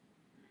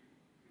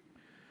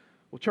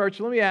Well, church,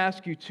 let me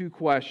ask you two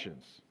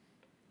questions.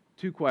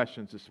 Two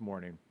questions this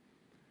morning.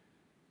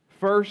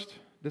 First,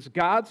 does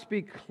God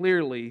speak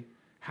clearly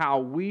how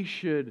we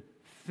should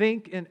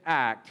think and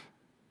act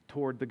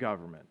toward the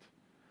government?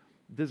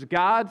 Does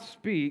God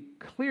speak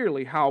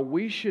clearly how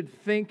we should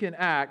think and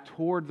act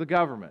toward the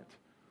government?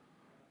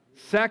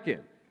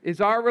 Second,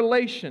 is our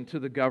relation to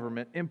the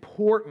government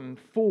important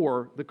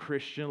for the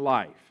Christian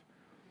life?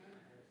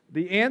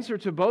 The answer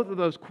to both of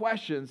those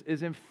questions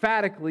is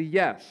emphatically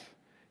yes.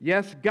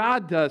 Yes,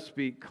 God does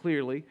speak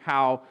clearly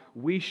how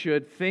we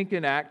should think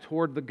and act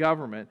toward the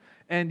government.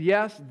 And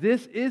yes,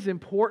 this is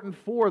important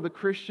for the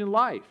Christian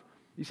life.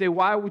 You say,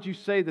 why would you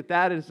say that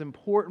that is an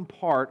important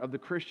part of the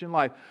Christian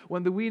life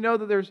when we know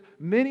that there's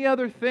many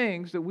other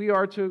things that we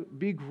are to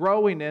be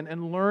growing in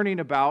and learning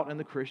about in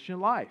the Christian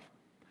life?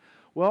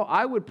 Well,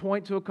 I would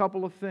point to a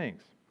couple of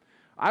things.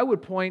 I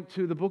would point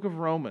to the book of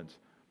Romans,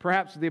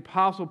 perhaps the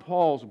Apostle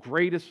Paul's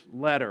greatest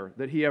letter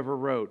that he ever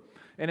wrote.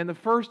 And in the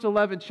first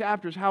 11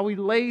 chapters, how he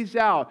lays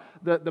out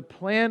the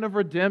plan of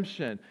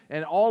redemption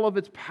and all of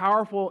its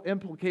powerful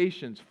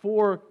implications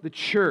for the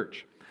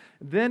church.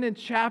 Then in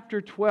chapter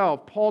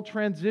 12, Paul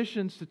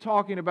transitions to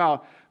talking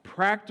about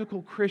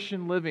practical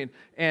Christian living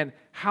and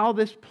how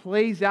this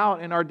plays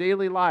out in our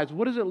daily lives.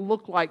 What does it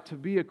look like to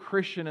be a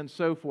Christian and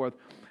so forth?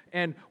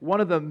 And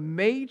one of the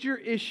major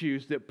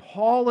issues that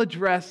Paul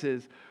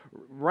addresses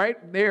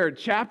right there in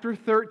chapter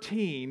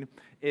 13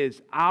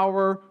 is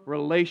our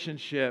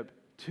relationship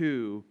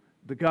to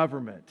the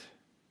government.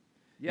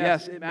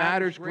 Yes, it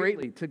matters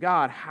greatly to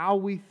God how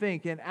we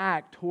think and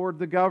act toward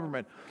the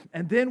government.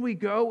 And then we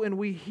go and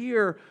we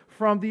hear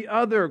from the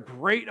other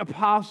great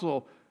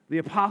apostle, the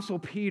Apostle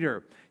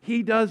Peter.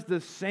 He does the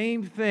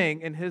same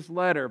thing in his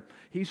letter.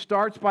 He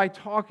starts by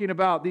talking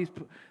about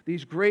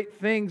these great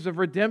things of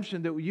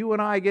redemption that you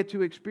and I get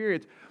to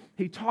experience.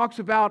 He talks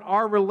about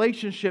our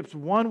relationships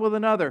one with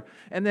another.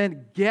 And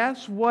then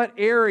guess what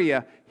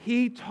area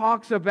he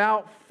talks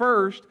about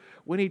first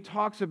when he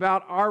talks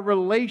about our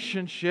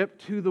relationship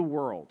to the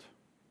world?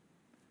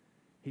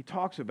 He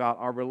talks about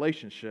our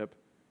relationship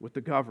with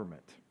the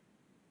government.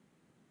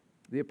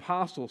 The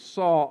apostles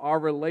saw our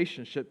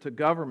relationship to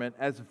government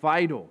as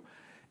vital,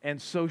 and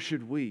so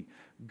should we.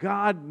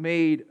 God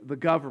made the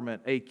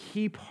government a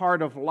key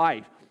part of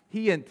life.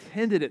 He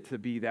intended it to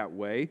be that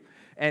way,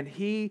 and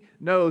He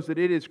knows that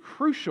it is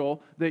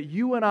crucial that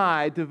you and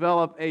I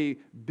develop a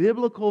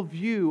biblical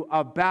view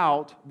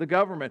about the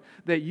government,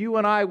 that you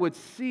and I would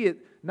see it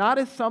not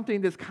as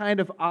something that's kind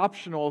of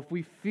optional if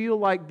we feel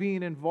like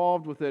being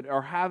involved with it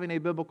or having a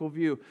biblical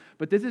view,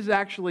 but this is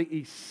actually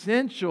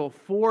essential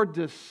for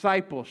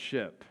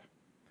discipleship.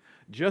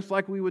 Just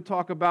like we would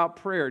talk about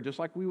prayer, just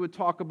like we would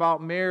talk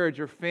about marriage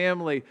or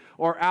family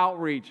or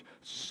outreach,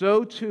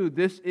 so too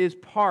this is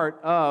part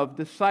of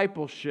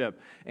discipleship.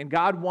 And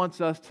God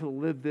wants us to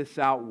live this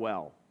out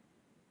well.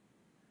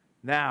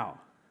 Now,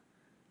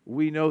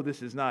 we know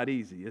this is not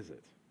easy, is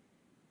it?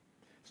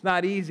 It's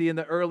not easy in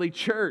the early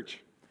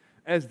church,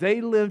 as they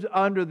lived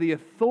under the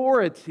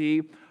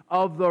authority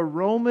of the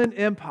Roman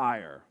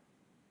Empire,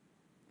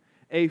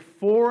 a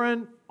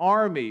foreign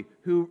army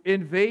who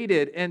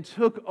invaded and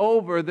took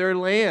over their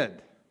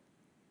land,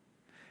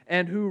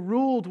 and who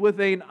ruled with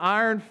an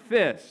iron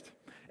fist,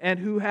 and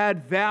who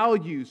had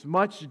values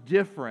much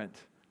different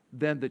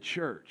than the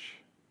church.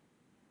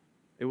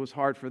 It was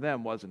hard for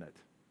them, wasn't it?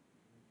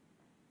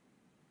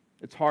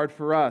 It's hard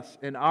for us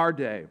in our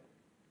day.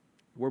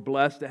 We're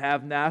blessed to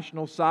have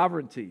national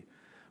sovereignty,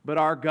 but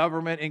our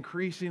government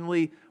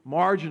increasingly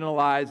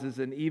marginalizes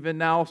and even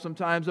now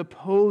sometimes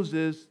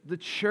opposes the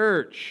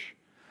church.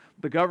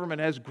 The government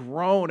has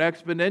grown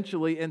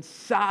exponentially in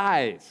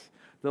size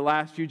the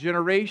last few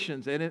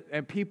generations,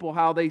 and people,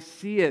 how they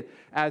see it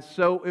as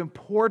so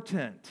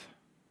important.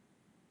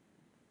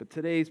 But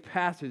today's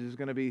passage is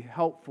going to be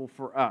helpful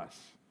for us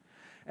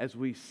as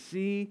we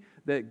see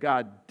that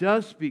God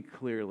does speak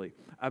clearly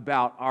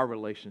about our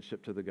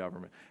relationship to the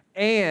government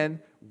and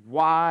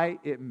why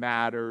it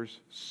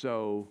matters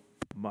so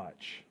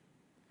much.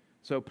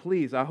 So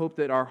please, I hope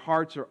that our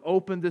hearts are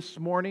open this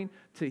morning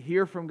to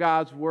hear from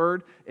God's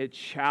Word. It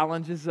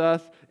challenges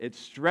us, it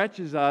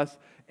stretches us,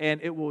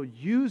 and it will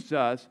use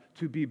us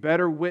to be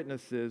better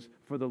witnesses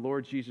for the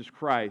Lord Jesus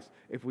Christ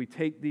if we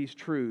take these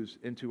truths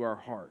into our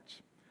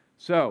hearts.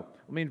 So,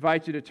 let me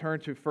invite you to turn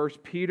to 1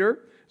 Peter,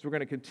 as we're going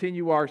to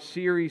continue our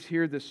series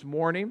here this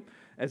morning.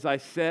 As I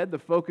said, the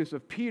focus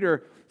of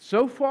Peter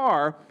so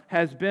far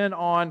has been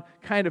on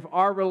kind of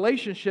our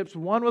relationships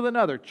one with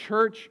another,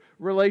 church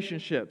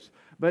relationships.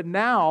 But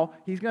now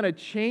he's going to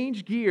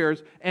change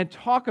gears and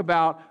talk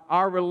about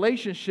our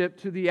relationship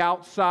to the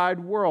outside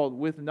world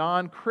with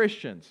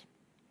non-Christians.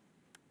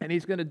 And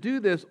he's going to do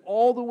this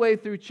all the way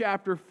through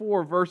chapter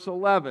 4, verse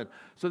 11.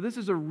 So this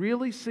is a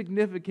really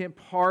significant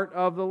part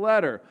of the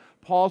letter.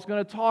 Paul's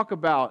going to talk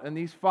about, in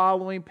these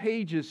following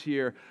pages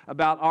here,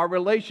 about our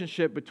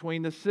relationship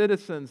between the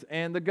citizens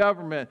and the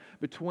government,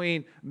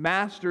 between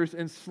masters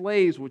and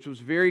slaves, which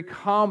was very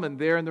common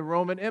there in the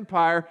Roman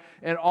Empire,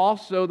 and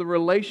also the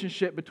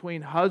relationship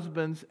between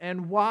husbands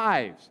and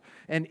wives.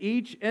 And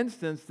each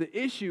instance, the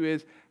issue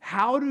is,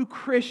 how do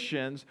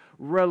Christians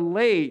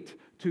relate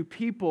to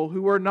people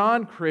who are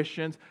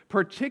non-Christians,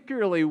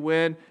 particularly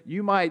when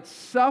you might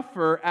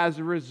suffer as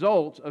a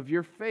result of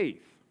your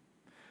faith?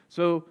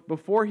 So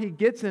before he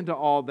gets into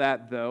all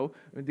that, though,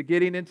 into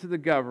getting into the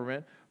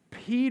government,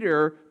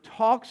 Peter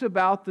talks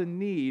about the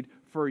need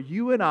for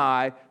you and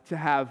I to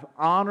have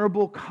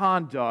honorable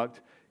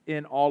conduct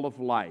in all of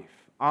life.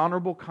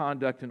 Honorable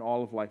conduct in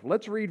all of life.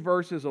 Let's read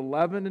verses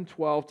 11 and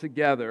 12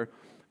 together,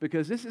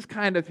 because this is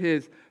kind of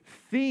his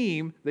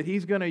theme that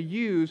he's going to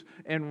use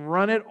and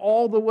run it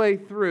all the way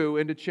through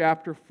into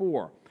chapter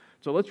 4.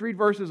 So let's read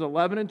verses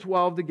 11 and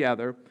 12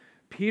 together.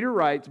 Peter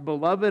writes,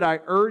 "Beloved,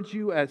 I urge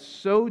you as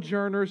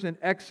sojourners and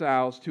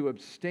exiles to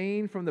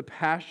abstain from the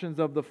passions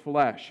of the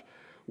flesh,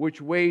 which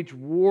wage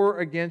war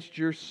against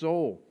your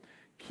soul.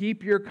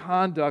 Keep your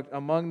conduct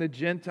among the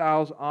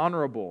Gentiles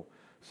honorable,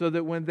 so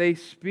that when they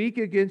speak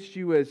against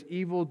you as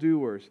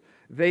evildoers,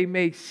 they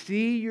may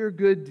see your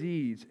good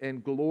deeds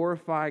and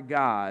glorify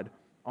God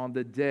on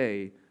the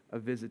day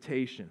of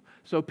visitation."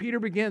 So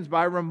Peter begins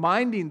by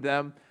reminding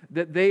them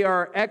that they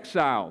are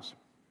exiles.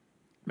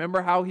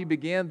 Remember how he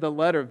began the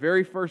letter,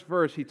 very first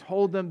verse, he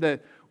told them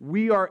that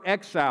we are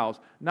exiles,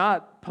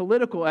 not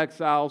political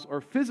exiles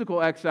or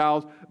physical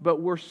exiles,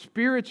 but we're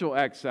spiritual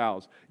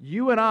exiles.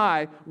 You and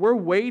I, we're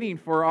waiting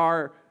for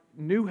our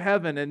new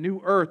heaven and new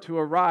earth to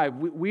arrive.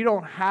 We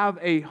don't have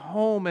a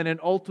home in an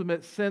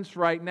ultimate sense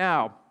right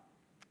now.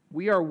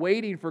 We are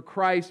waiting for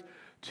Christ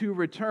to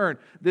return.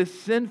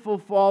 This sinful,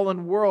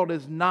 fallen world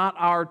is not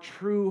our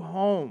true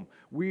home.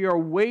 We are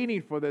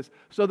waiting for this.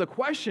 So the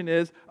question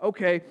is,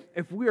 okay,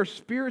 if we are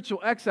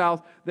spiritual exiles,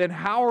 then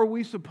how are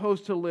we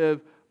supposed to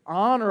live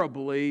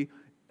honorably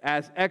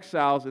as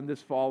exiles in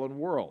this fallen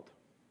world?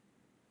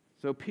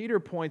 So Peter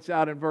points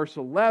out in verse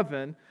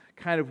 11,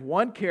 kind of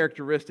one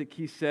characteristic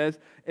he says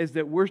is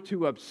that we're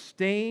to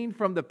abstain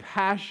from the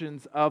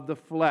passions of the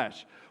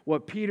flesh.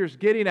 What Peter's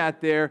getting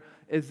at there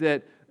is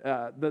that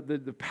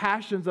the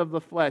passions of the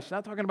flesh,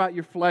 not talking about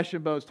your flesh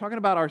and bones, talking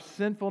about our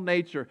sinful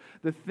nature,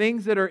 the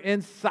things that are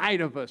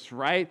inside of us,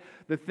 right?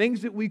 The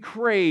things that we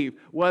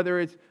crave, whether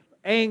it's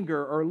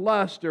anger or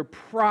lust or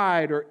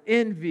pride or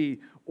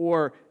envy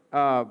or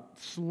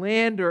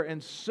slander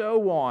and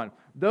so on.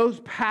 Those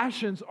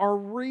passions are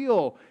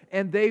real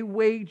and they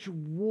wage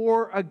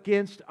war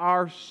against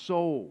our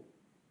soul.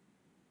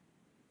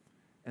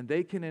 And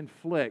they can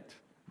inflict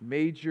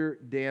major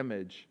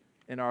damage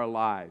in our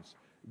lives,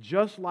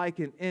 just like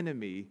an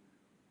enemy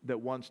that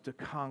wants to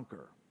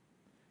conquer.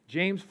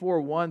 James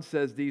 4:1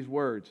 says these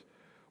words,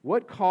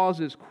 "What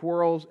causes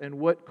quarrels and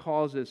what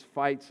causes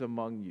fights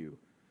among you?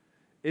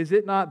 Is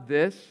it not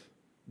this,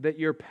 that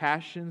your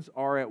passions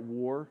are at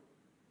war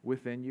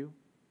within you?"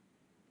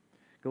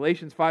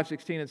 Galatians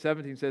 5:16 and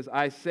 17 says,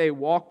 "I say,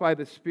 walk by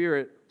the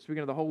Spirit,"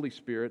 speaking of the Holy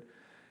Spirit,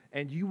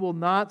 "and you will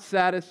not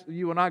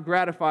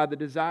gratify the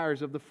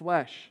desires of the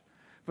flesh.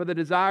 For the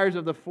desires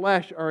of the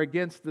flesh are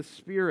against the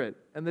Spirit,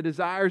 and the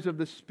desires of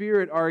the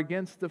Spirit are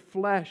against the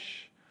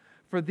flesh.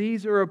 For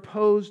these are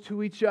opposed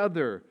to each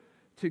other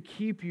to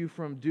keep you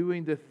from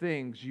doing the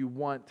things you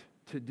want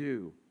to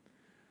do."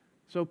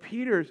 So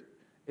Peter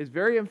is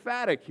very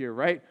emphatic here,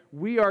 right?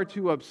 We are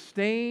to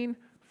abstain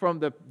from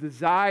the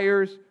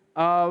desires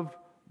of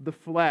the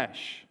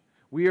flesh.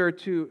 We are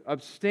to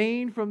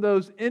abstain from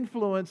those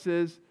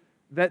influences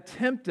that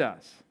tempt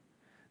us.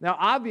 Now,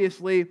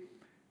 obviously,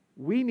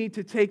 we need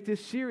to take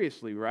this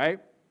seriously, right?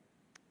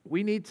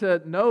 We need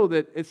to know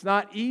that it's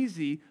not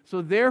easy,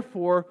 so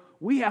therefore,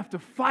 we have to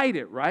fight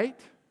it, right?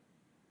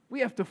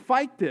 We have to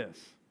fight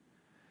this.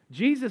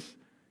 Jesus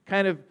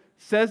kind of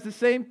says the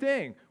same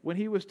thing when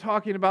he was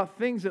talking about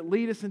things that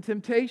lead us in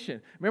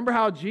temptation. Remember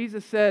how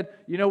Jesus said,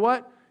 you know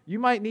what? You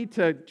might need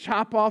to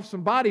chop off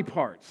some body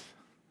parts.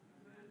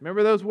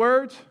 Remember those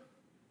words?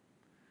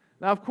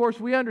 Now, of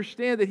course, we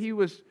understand that he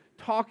was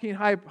talking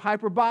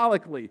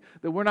hyperbolically,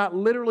 that we're not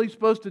literally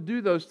supposed to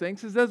do those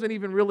things. This doesn't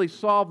even really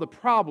solve the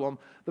problem.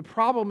 The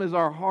problem is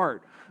our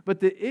heart. But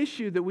the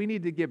issue that we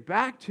need to get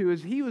back to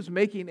is he was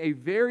making a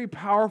very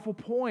powerful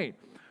point.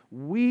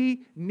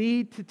 We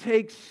need to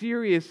take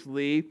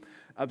seriously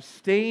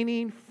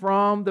abstaining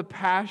from the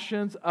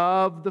passions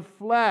of the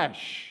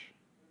flesh.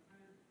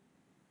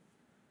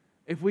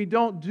 If we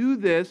don't do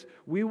this,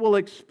 we will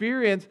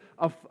experience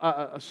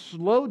a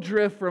slow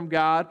drift from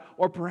God,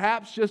 or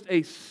perhaps just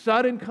a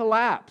sudden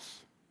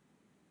collapse.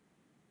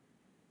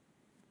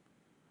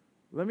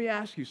 Let me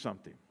ask you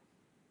something.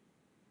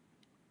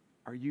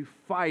 Are you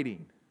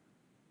fighting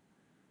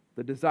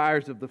the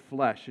desires of the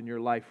flesh in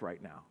your life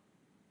right now?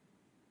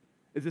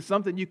 Is it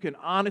something you can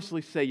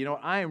honestly say, you know,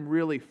 I am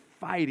really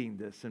fighting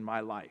this in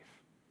my life?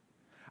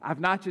 I've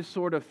not just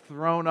sort of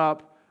thrown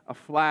up a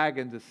flag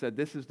and just said,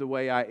 this is the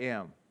way I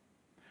am.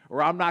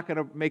 Or I'm not going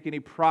to make any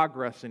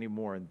progress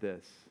anymore in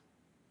this.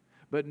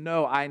 But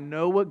no, I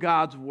know what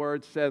God's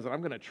Word says, and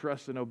I'm going to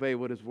trust and obey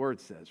what His Word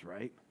says,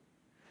 right?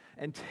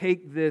 And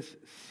take this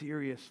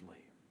seriously.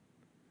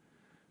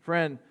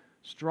 Friend,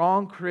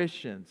 strong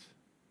Christians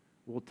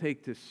will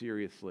take this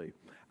seriously.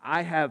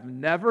 I have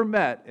never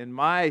met in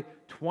my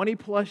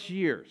 20-plus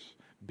years,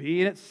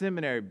 being at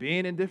seminary,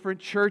 being in different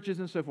churches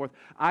and so forth,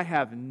 I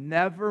have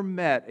never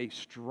met a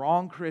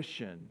strong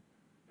Christian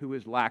who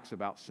is lax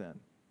about sin.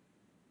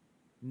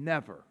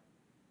 Never.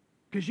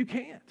 Because you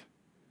can't.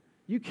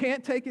 You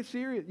can't take it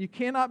serious. You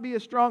cannot be a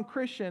strong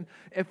Christian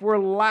if we're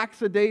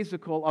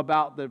lackadaisical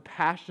about the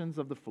passions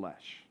of the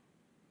flesh.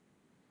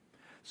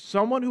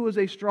 Someone who is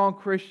a strong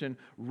Christian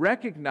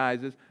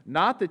recognizes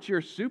not that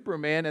you're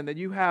Superman and that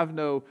you have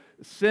no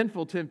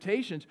sinful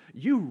temptations.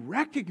 You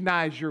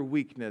recognize your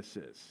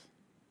weaknesses.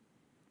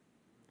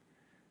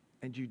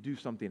 And you do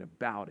something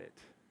about it.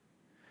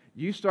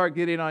 You start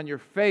getting on your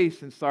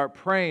face and start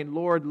praying,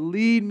 Lord,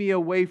 lead me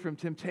away from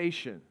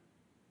temptation.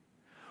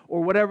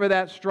 Or whatever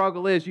that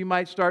struggle is, you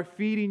might start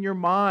feeding your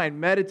mind,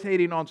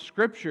 meditating on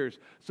scriptures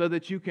so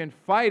that you can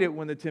fight it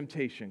when the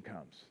temptation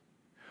comes.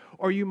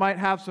 Or you might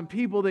have some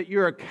people that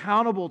you're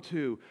accountable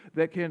to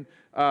that can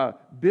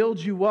build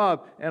you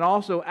up and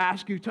also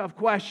ask you tough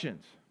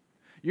questions.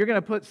 You're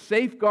going to put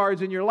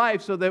safeguards in your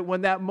life so that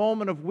when that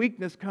moment of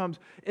weakness comes,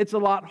 it's a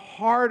lot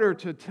harder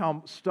to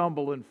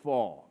stumble and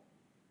fall.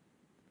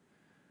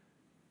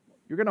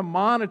 You're going to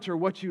monitor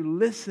what you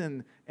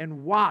listen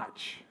and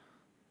watch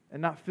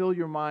and not fill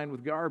your mind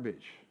with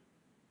garbage.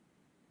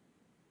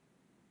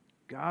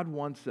 God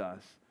wants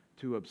us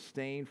to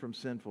abstain from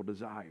sinful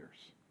desires.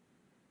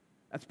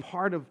 That's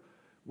part of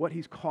what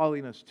He's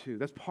calling us to.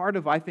 That's part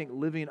of, I think,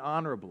 living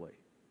honorably.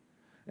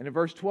 And in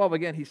verse 12,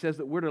 again, he says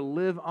that we're to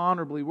live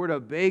honorably. We're to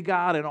obey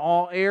God in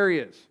all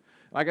areas.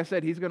 Like I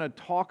said, he's going to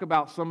talk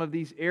about some of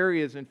these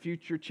areas in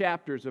future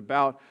chapters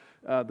about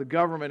the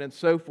government and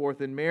so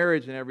forth and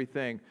marriage and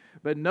everything.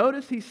 But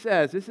notice he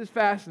says, this is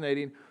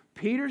fascinating,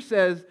 Peter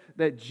says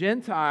that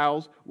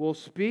Gentiles will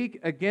speak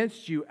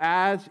against you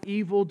as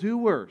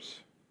evildoers.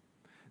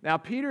 Now,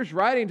 Peter's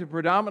writing to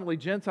predominantly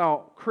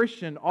Gentile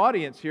Christian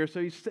audience here.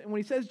 So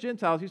when he says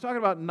Gentiles, he's talking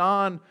about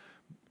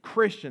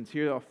non-Christians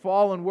here, a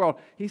fallen world.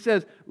 He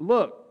says,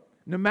 look,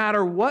 no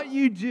matter what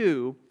you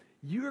do,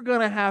 you're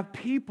going to have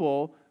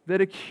people that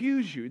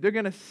accuse you. They're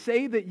going to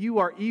say that you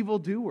are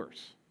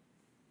evildoers.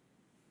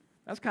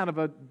 That's kind of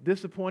a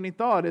disappointing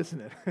thought, isn't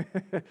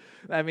it?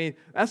 I mean,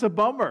 that's a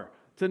bummer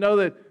to know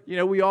that,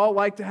 we all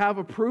like to have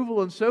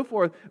approval and so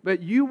forth,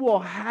 but you will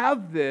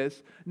have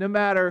this no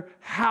matter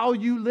how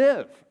you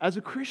live as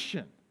a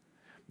Christian.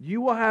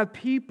 You will have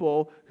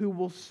people who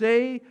will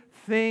say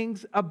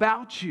things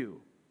about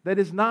you that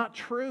is not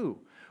true.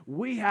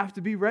 We have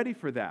to be ready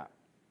for that.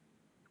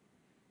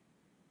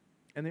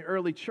 In the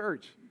early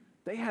church,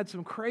 they had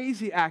some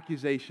crazy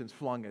accusations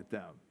flung at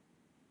them.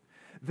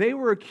 They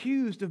were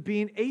accused of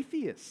being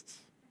atheists.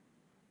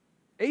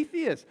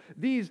 Atheists.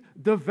 These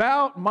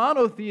devout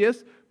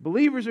monotheists,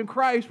 believers in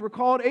Christ, were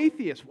called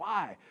atheists.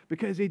 Why?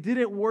 Because they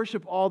didn't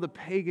worship all the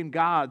pagan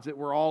gods that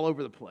were all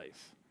over the place.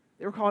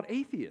 They were called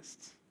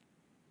atheists.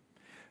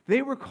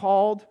 They were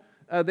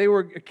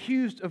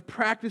accused of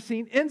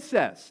practicing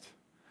incest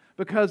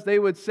because they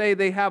would say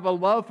they have a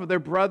love for their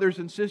brothers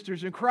and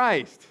sisters in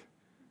Christ.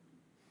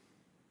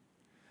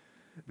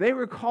 They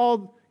were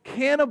called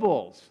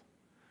cannibals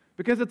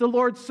because at the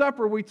Lord's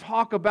Supper we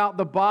talk about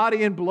the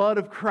body and blood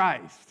of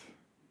Christ.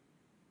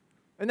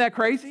 Isn't that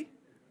crazy?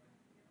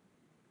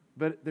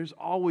 But there's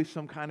always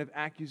some kind of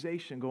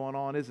accusation going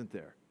on, isn't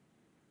there?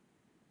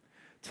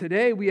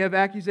 Today we have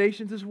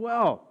accusations as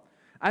well.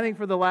 I think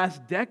for the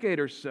last decade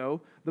or so,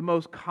 the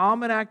most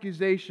common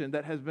accusation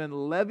that has been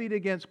levied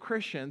against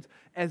Christians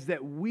is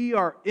that we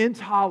are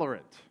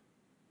intolerant.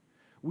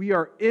 We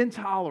are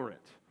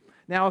intolerant.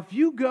 Now, if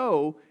you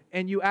go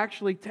and you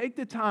actually take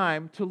the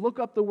time to look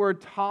up the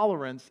word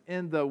tolerance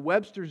in the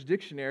Webster's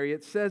Dictionary,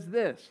 it says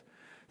this: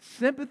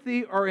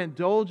 sympathy or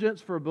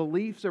indulgence for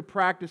beliefs or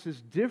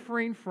practices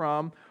differing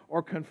from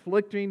or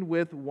conflicting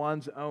with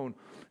one's own.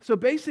 So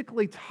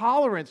basically,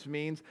 tolerance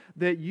means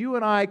that you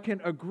and I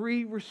can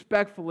agree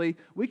respectfully.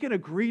 We can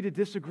agree to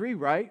disagree,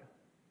 right?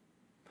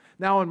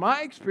 Now, in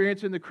my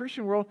experience in the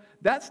Christian world,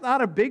 that's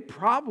not a big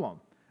problem.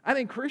 I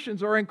think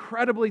Christians are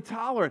incredibly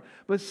tolerant,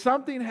 but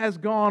something has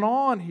gone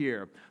on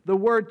here. The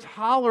word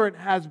tolerant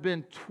has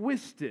been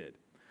twisted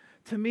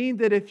to mean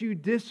that if you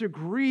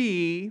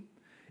disagree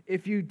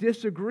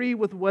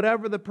with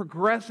whatever the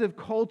progressive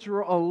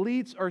cultural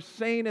elites are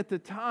saying at the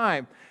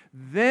time,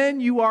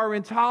 then you are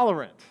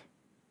intolerant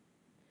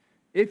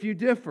if you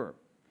differ.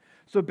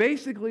 So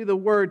basically, the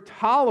word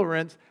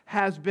tolerance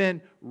has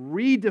been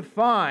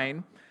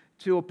redefined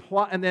to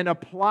apply and then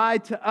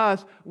applied to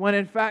us when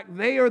in fact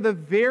they are the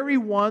very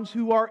ones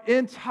who are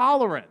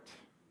intolerant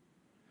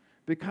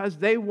because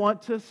they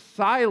want to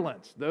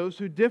silence those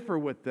who differ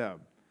with them.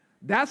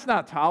 That's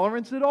not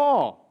tolerance at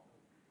all.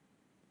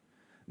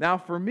 Now,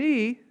 for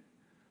me,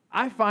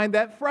 I find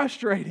that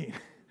frustrating.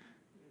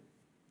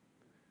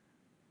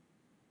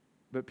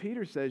 But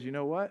Peter says, you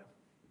know what?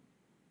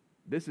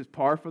 This is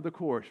par for the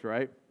course,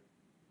 right?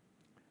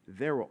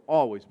 There will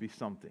always be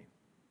something.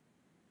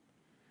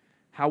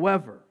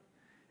 However,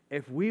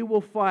 if we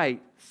will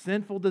fight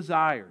sinful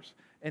desires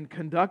and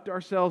conduct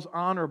ourselves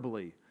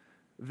honorably,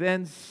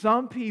 then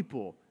some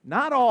people,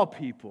 not all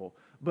people,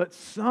 but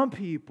some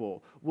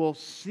people will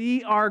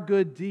see our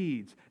good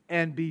deeds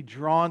and be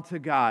drawn to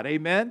God.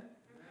 Amen?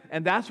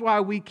 And that's why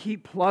we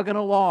keep plugging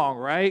along,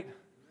 right?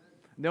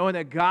 Knowing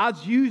that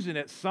God's using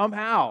it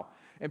somehow.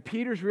 And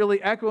Peter's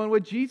really echoing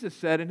what Jesus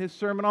said in his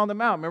Sermon on the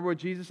Mount. Remember what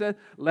Jesus said?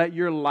 Let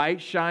your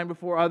light shine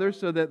before others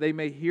so that they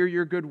may hear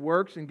your good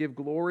works and give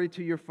glory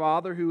to your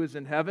Father who is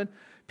in heaven.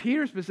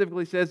 Peter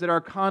specifically says that our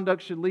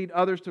conduct should lead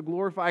others to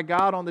glorify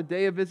God on the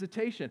day of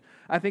visitation.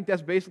 I think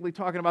that's basically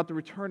talking about the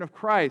return of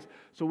Christ.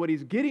 So what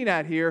he's getting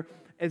at here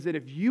is that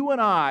if you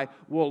and I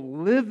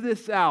will live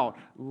this out,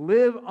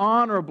 live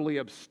honorably,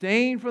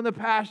 abstain from the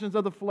passions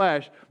of the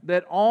flesh,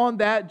 that on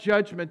that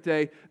judgment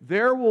day,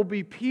 there will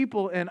be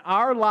people in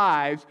our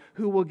lives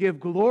who will give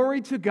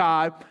glory to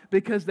God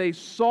because they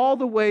saw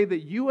the way that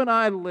you and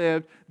I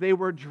lived, they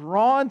were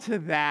drawn to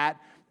that,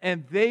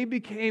 and they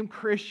became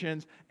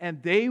Christians,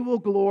 and they will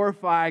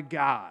glorify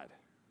God.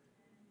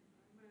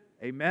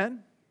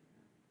 Amen?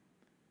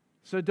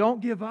 So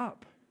don't give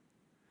up.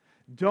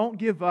 Don't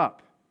give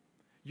up.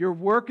 Your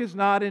work is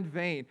not in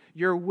vain.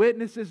 Your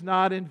witness is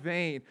not in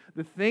vain.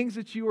 The things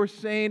that you are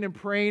saying and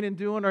praying and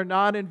doing are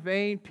not in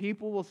vain.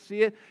 People will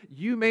see it.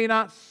 You may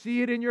not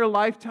see it in your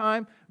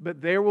lifetime,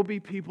 but there will be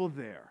people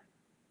there.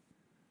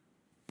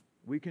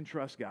 We can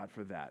trust God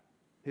for that.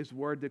 His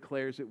word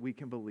declares that we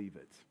can believe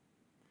it.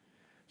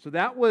 So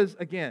that was,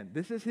 again,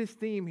 this is his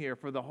theme here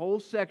for the whole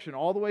section,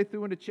 all the way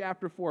through into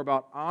chapter 4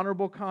 about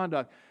honorable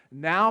conduct.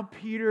 Now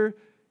Peter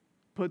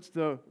puts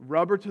the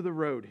rubber to the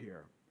road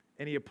here.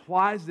 And he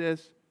applies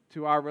this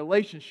to our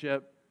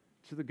relationship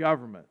to the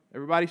government.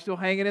 Everybody still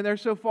hanging in there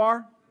so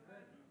far?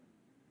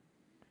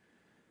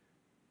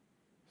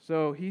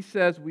 So he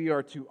says we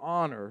are to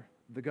honor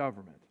the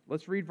government.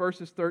 Let's read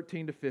verses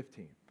 13 to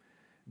 15.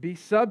 Be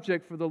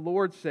subject for the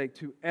Lord's sake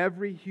to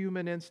every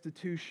human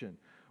institution,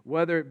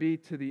 whether it be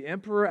to the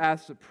emperor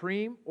as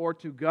supreme or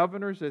to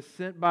governors as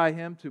sent by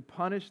him to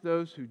punish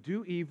those who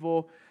do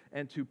evil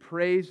and to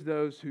praise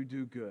those who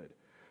do good.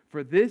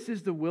 For this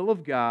is the will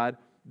of God,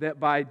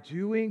 that by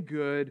doing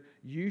good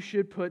you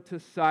should put to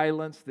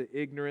silence the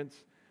ignorance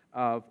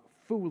of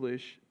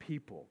foolish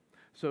people.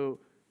 So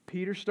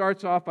Peter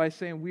starts off by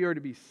saying we are to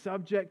be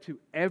subject to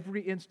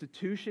every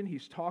institution.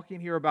 He's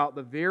talking here about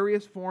the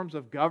various forms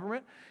of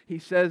government. He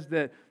says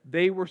that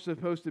they were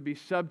supposed to be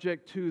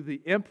subject to the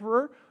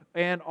emperor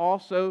and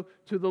also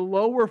to the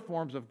lower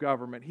forms of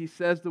government. He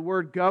says the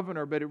word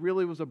governor, but it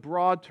really was a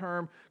broad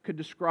term, could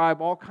describe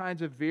all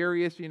kinds of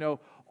various,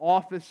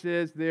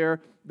 offices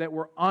there that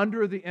were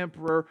under the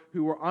emperor,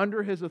 who were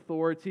under his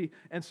authority.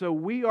 And so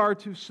we are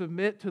to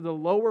submit to the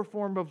lower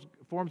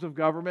forms of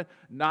government,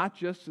 not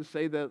just to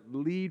say the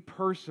lead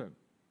person.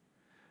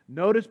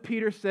 Notice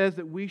Peter says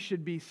that we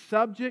should be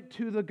subject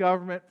to the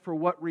government for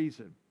what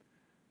reason?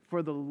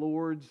 For the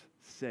Lord's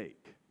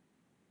sake.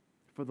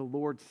 For the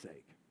Lord's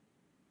sake.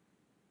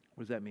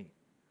 What does that mean?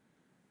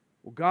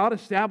 Well, God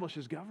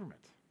establishes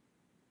government.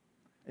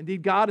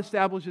 Indeed, God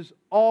establishes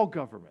all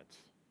governments.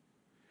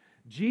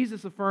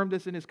 Jesus affirmed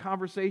this in his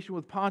conversation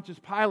with Pontius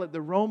Pilate, the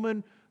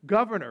Roman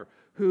governor,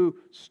 who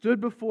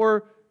stood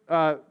before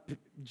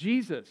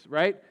Jesus,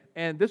 right?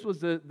 And this was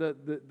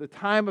the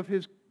time of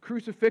his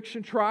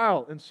crucifixion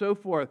trial and so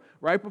forth,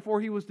 right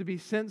before he was to be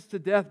sentenced to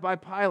death by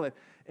Pilate.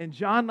 In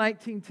John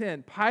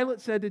 19:10,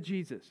 Pilate said to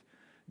Jesus,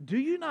 "Do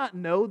you not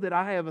know that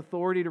I have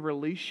authority to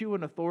release you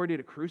and authority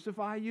to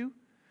crucify you?"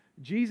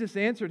 Jesus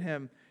answered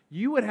him,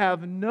 "You would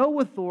have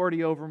no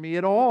authority over me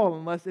at all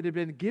unless it had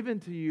been given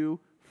to you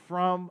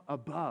from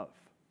above."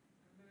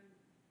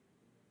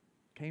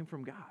 Came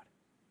from God.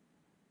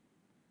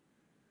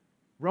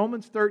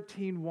 Romans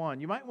 13:1.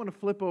 You might want to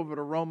flip over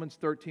to Romans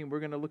 13. We're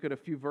going to look at a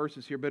few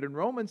verses here. But in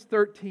Romans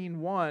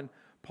 13:1,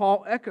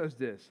 Paul echoes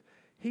this.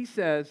 He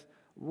says,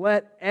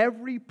 "Let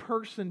every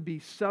person be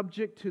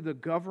subject to the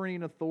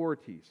governing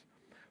authorities.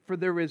 For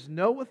there is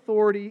no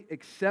authority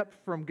except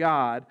from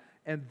God,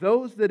 and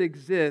those that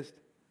exist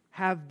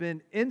have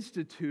been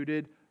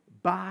instituted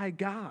by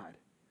God."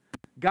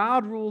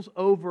 God rules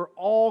over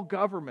all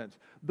governments.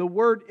 The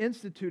word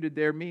instituted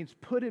there means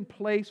put in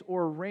place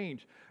or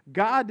arranged.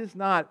 God does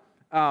not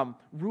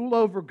rule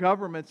over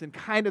governments in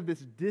kind of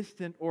this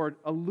distant or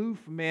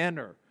aloof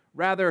manner.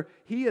 Rather,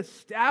 he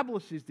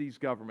establishes these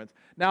governments.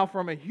 Now,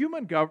 from a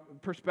human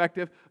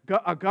perspective,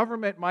 a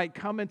government might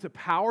come into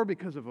power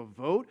because of a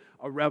vote,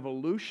 a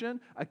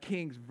revolution, a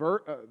king's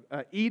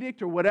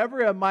edict, or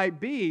whatever it might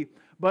be.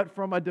 But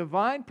from a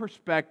divine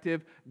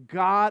perspective,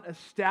 God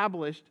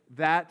established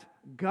that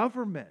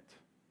government.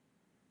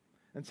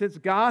 And since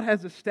God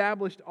has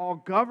established all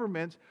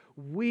governments,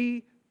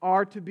 we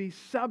are to be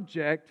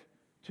subject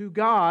to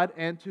God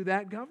and to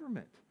that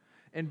government.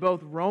 In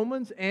both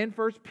Romans and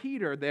 1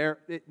 Peter,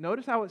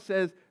 notice how it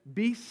says,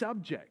 be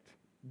subject.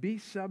 Be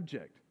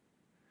subject.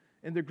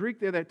 In the Greek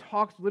there, that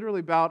talks literally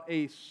about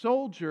a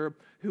soldier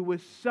who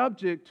was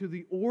subject to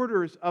the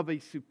orders of a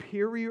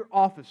superior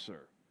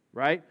officer,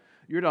 right?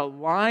 You're to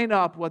line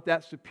up what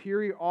that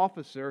superior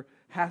officer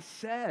has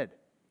said.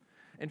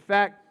 In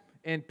fact,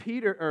 in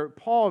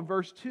Paul in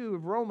verse 2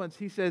 of Romans,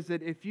 he says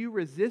that if you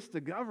resist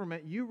the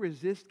government, you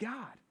resist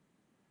God.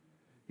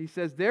 He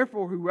says,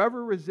 therefore,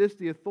 whoever resists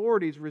the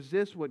authorities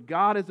resists what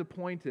God has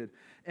appointed,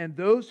 and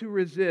those who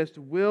resist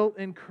will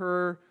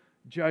incur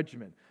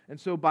judgment. And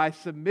so by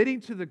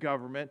submitting to the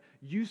government,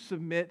 you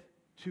submit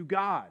to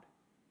God.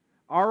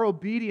 Our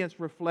obedience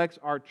reflects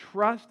our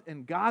trust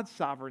in God's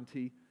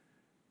sovereignty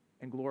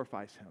and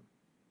glorifies Him.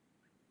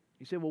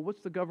 You say, well, what's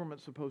the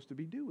government supposed to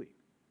be doing?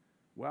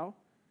 Well,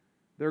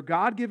 their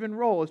God-given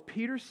role, as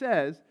Peter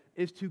says,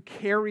 is to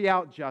carry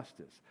out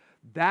justice.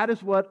 That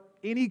is what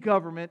any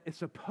government is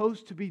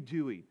supposed to be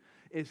doing,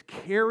 is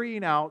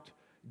carrying out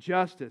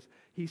justice.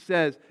 He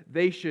says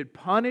they should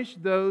punish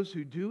those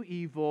who do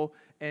evil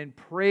and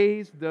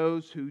praise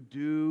those who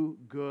do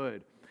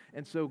good.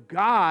 And so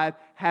God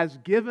has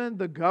given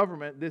the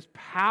government this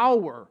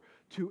power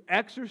to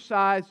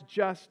exercise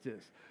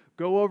justice.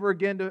 Go over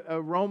again to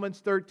Romans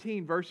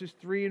 13, verses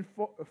 3 and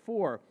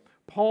 4.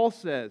 Paul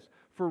says,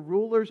 for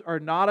rulers are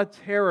not a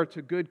terror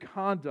to good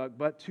conduct,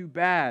 but to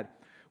bad.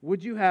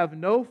 Would you have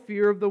no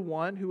fear of the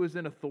one who is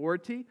in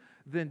authority?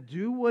 Then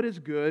do what is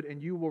good,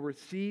 and you will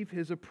receive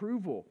his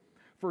approval.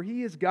 For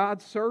he is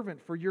God's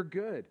servant for your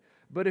good.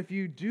 But if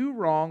you do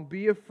wrong,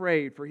 be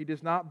afraid, for he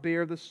does not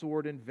bear the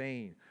sword in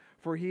vain.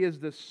 For he is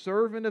the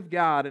servant of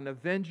God, an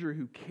avenger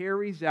who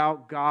carries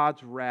out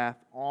God's wrath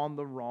on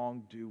the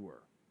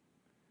wrongdoer.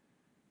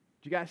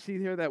 Do you guys see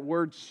here that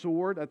word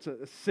sword? That's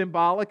a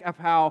symbolic of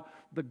how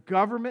the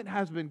government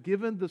has been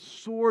given the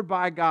sword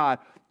by God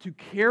to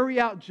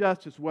carry out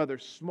justice, whether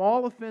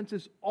small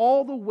offenses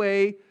all the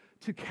way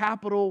to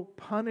capital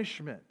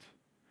punishment.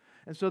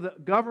 And so the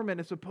government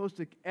is supposed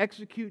to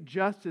execute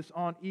justice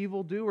on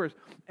evildoers.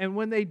 And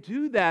when they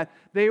do that,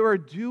 they are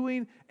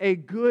doing a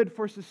good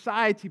for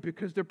society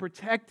because they're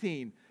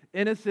protecting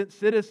innocent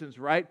citizens,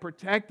 right?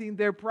 Protecting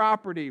their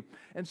property.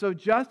 And so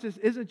justice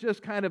isn't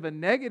just kind of a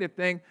negative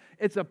thing,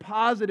 it's a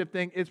positive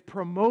thing. It's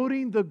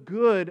promoting the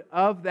good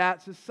of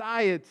that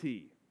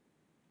society.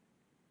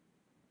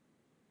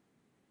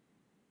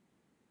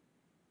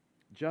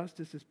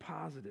 Justice is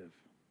positive.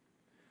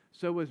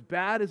 So as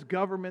bad as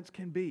governments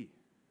can be,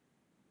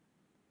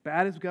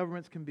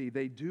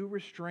 they do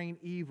restrain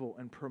evil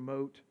and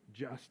promote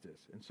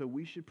justice. And so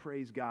we should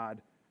praise God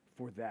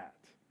for that.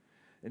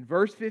 In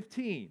verse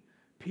 15,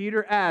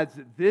 Peter adds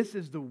that this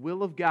is the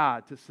will of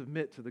God to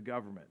submit to the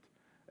government.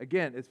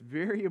 Again, it's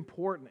very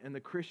important in the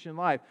Christian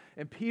life.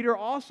 And Peter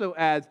also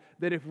adds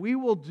that if we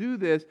will do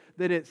this,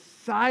 that it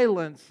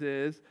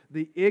silences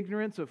the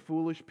ignorance of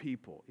foolish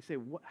people. You say,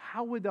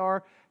 how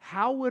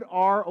would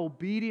our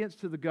obedience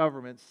to the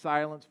government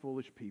silence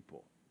foolish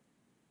people?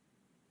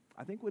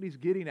 I think what he's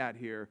getting at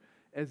here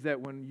is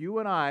that when you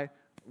and I,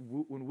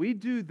 when we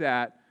do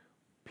that,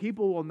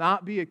 people will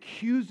not be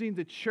accusing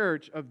the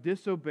church of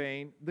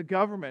disobeying the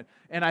government.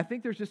 And I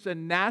think there's just a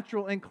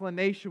natural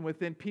inclination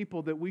within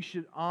people that we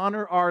should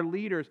honor our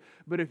leaders.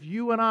 But if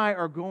you and I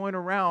are going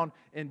around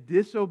and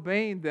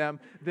disobeying them,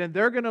 then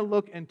they're going to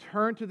look and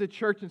turn to the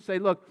church and say,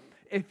 look,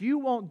 if you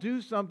won't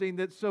do something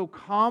that's so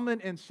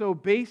common and so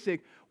basic,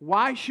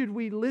 why should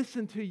we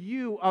listen to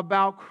you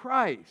about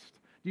Christ?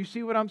 Do you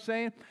see what I'm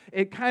saying?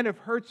 It kind of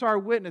hurts our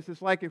witness.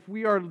 It's like if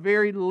we are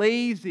very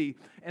lazy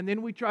and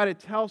then we try to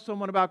tell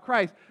someone about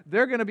Christ,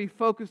 they're going to be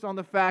focused on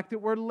the fact that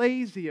we're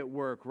lazy at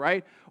work,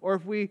 right? Or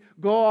if we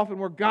go off and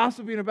we're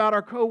gossiping about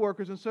our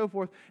coworkers and so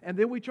forth, and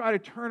then we try to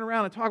turn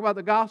around and talk about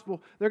the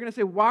gospel, they're going to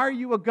say, why are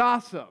you a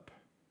gossip?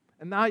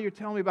 And now you're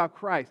telling me about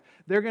Christ.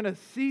 They're going to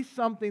see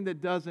something that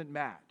doesn't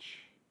match.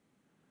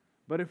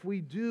 But if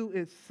we do,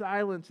 it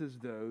silences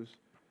those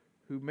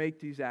who make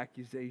these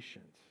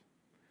accusations.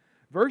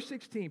 Verse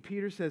 16,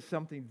 Peter says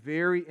something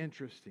very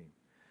interesting.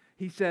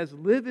 He says,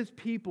 live as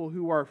people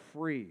who are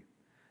free,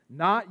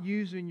 not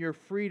using your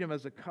freedom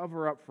as a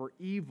cover-up for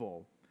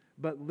evil,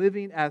 but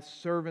living as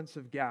servants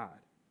of God.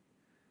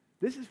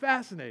 This is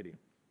fascinating.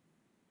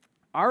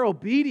 Our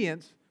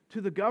obedience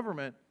to the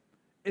government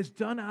is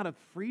done out of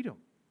freedom.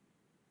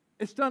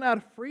 It's done out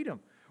of freedom.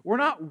 We're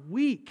not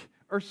weak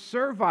or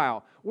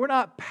servile. We're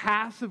not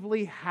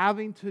passively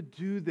having to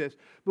do this,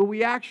 but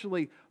we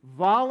actually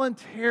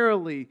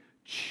voluntarily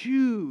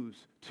choose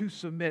to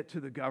submit to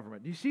the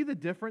government. Do you see the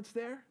difference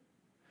there?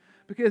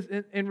 Because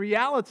in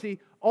reality,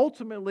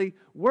 ultimately,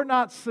 we're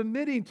not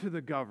submitting to the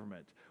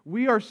government.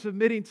 We are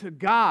submitting to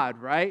God,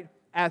 right?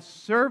 As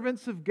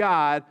servants of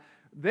God,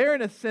 they're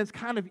in a sense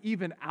kind of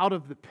even out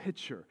of the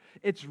picture.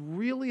 It's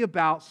really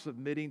about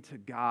submitting to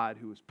God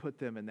who has put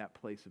them in that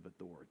place of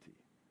authority.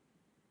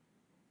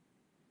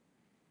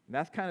 And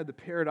that's kind of the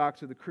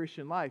paradox of the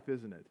Christian life,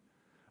 isn't it?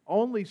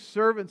 Only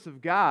servants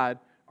of God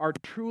are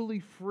truly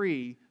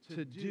free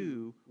to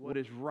do what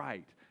is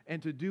right.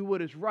 And to do what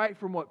is right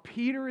from what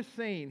Peter is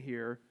saying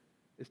here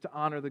is to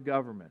honor the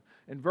government.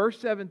 In verse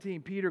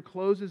 17, Peter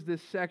closes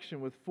this section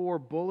with 4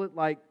 bullet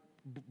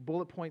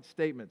point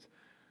statements.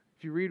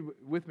 If you read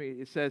with me,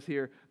 it says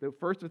here, the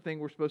first thing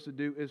we're supposed to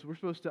do is we're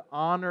supposed to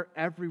honor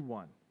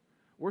everyone.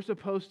 We're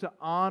supposed to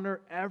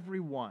honor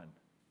everyone.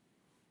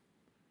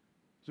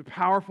 Those are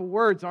powerful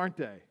words, aren't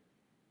they?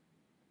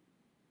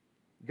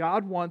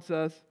 God wants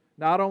us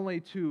not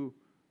only to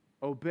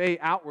obey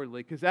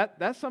outwardly, because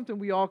that's something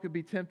we all could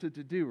be tempted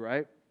to do,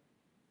 right?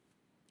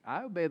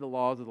 I obey the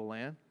laws of the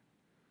land.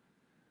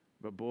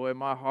 But boy, in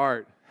my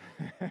heart,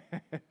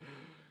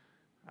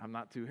 I'm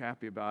not too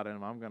happy about it.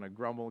 And I'm going to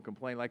grumble and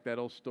complain like that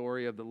old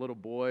story of the little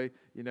boy,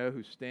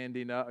 who's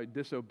standing up,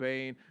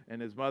 disobeying,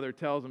 and his mother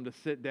tells him to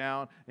sit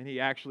down, and he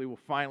actually will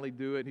finally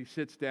do it. He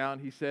sits down.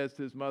 He says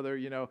to his mother,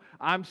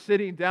 I'm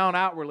sitting down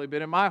outwardly,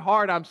 but in my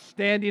heart, I'm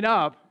standing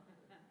up.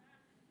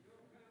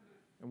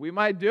 And we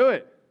might do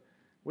it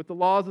with the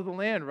laws of the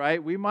land,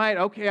 right? We might,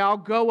 I'll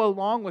go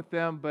along with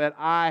them, but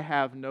I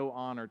have no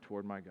honor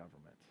toward my government.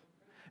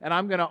 And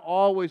I'm going to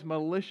always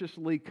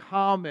maliciously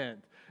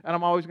comment, and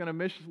I'm always going to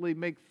maliciously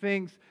make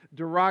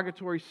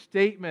derogatory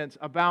statements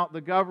about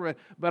the government,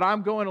 but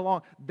I'm going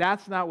along.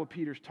 That's not what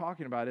Peter's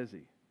talking about, is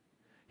he?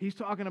 He's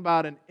talking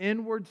about an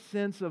inward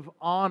sense of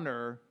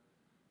honor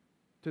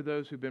to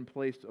those who've been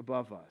placed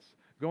above us.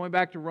 Going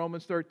back to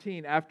Romans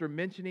 13, after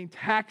mentioning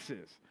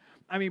taxes,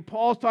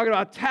 Paul's talking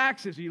about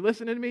taxes. Are you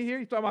listening to me here?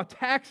 He's talking about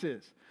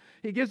taxes.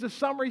 He gives a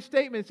summary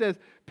statement. It says,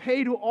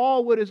 pay to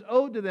all what is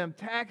owed to them,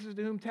 taxes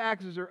to whom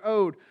taxes are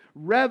owed,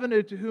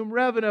 revenue to whom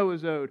revenue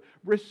is owed,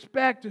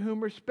 respect to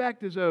whom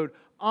respect is owed,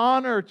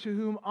 honor to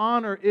whom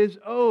honor is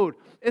owed.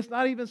 It's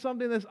not even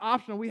something that's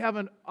optional. We have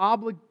an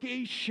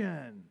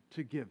obligation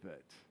to give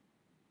it.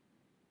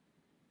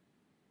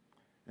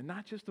 And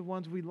not just the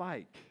ones we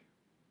like,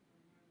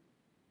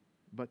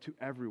 but to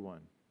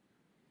everyone.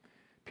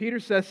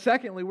 Peter says,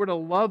 secondly, we're to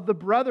love the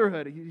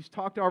brotherhood. He's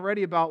talked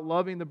already about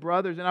loving the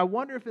brothers. And I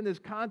wonder if in this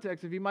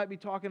context, if he might be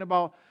talking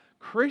about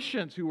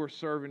Christians who are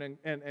serving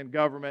in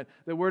government,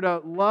 that we're to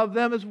love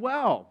them as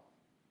well,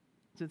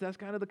 since that's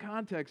kind of the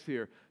context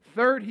here.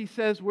 Third, he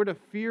says we're to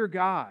fear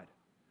God.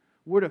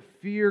 We're to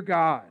fear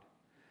God.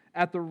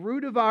 At the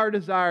root of our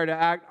desire to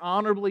act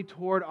honorably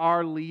toward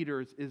our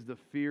leaders is the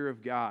fear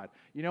of God.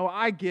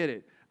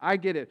 I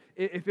get it.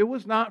 If it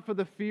was not for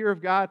the fear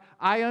of God,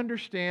 I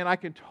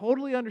can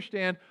totally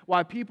understand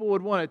why people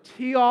would want to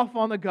tee off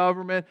on the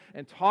government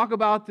and talk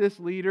about this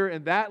leader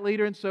and that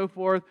leader and so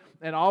forth,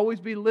 and always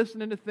be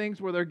listening to things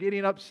where they're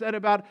getting upset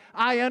about it.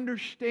 I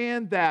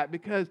understand that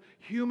because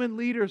human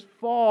leaders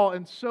fall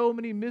in so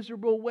many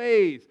miserable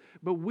ways,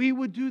 but we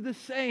would do the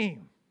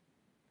same.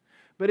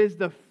 But it's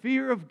the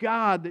fear of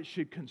God that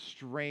should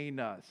constrain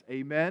us,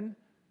 amen,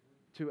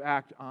 to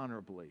act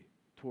honorably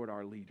toward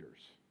our leaders.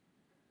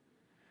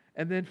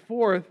 And then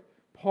fourth,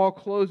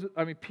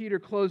 Peter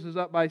closes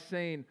up by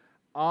saying,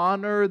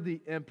 honor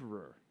the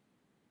emperor.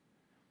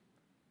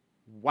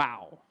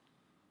 Wow.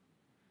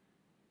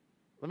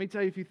 Let me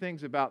tell you a few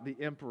things about the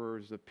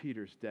emperors of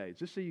Peter's day,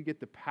 just so you get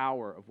the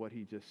power of what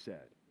he just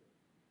said.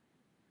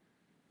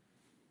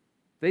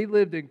 They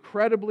lived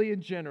incredibly,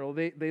 in general,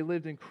 they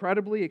lived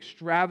incredibly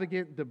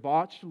extravagant,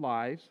 debauched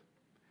lives.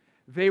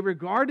 They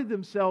regarded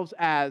themselves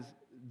as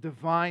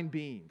divine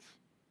beings,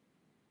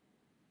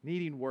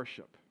 needing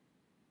worship.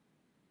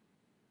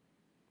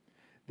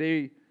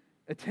 They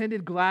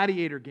attended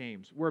gladiator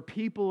games where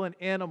people and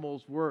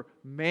animals were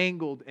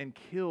mangled and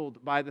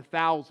killed by the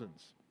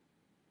thousands.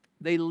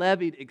 They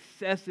levied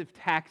excessive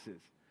taxes,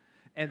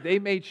 and they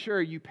made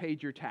sure you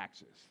paid your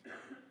taxes.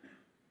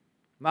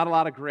 Not a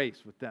lot of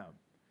grace with them.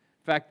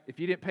 In fact, if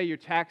you didn't pay your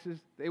taxes,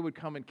 they would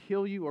come and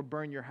kill you or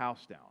burn your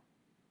house down.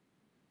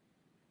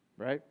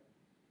 Right?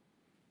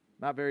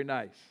 Not very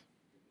nice.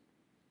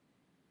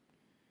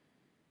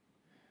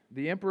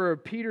 The emperor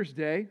of Peter's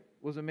day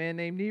was a man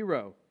named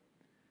Nero.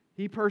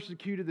 He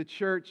persecuted the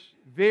church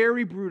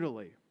very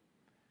brutally.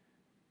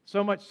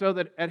 So much so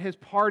that at his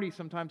party,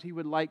 sometimes he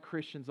would light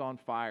Christians on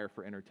fire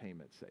for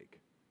entertainment's sake.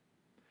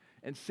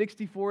 In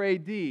 64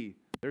 AD,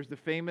 there's the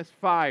famous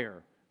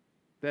fire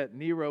that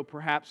Nero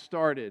perhaps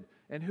started.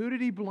 And who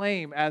did he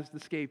blame as the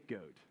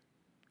scapegoat?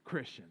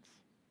 Christians.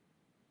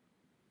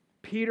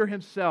 Peter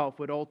himself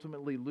would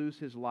ultimately lose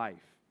his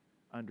life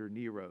under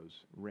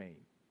Nero's reign.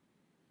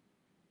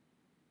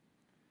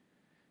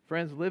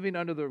 Friends, living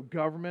under the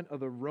government of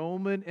the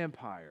Roman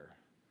Empire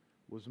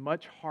was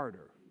much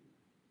harder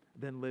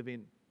than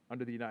living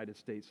under the United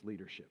States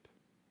leadership.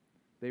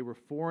 They were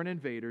foreign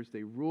invaders,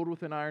 they ruled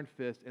with an iron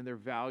fist, and their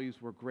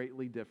values were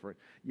greatly different.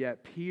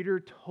 Yet Peter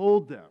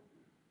told them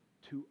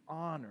to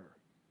honor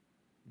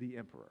the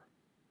emperor.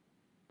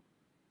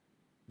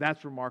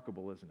 That's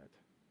remarkable, isn't it?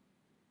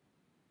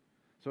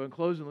 So in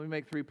closing, let me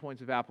make 3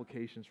 points of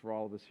applications for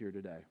all of us here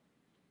today.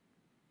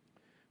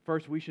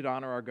 First, we should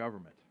honor our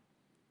government.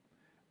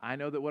 I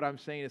know that what I'm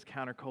saying is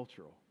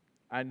countercultural.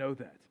 I know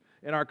that.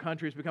 In our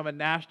country, it's become a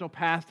national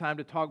pastime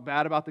to talk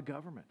bad about the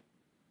government.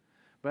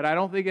 But I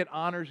don't think it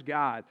honors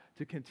God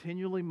to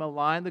continually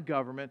malign the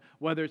government,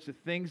 whether it's the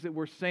things that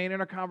we're saying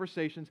in our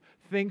conversations,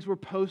 things we're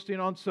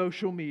posting on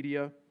social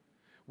media,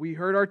 We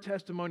heard our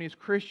testimony as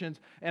Christians,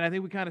 and I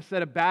think we kind of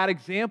set a bad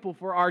example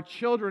for our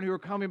children who are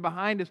coming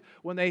behind us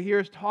when they hear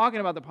us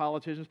talking about the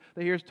politicians,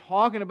 they hear us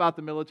talking about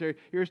the military,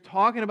 hear us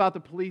talking about the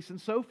police,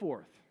 and so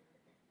forth.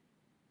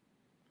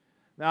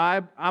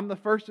 Now, I'm the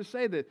first to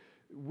say that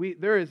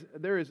there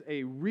is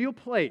a real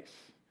place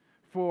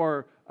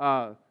for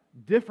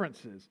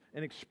differences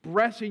and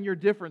expressing your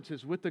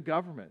differences with the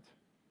government,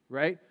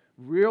 right?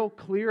 Real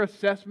clear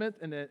assessment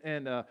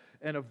and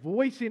a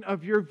voicing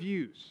of your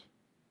views.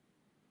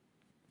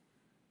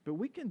 But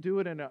we can do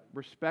it in a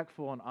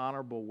respectful and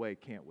honorable way,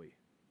 can't we?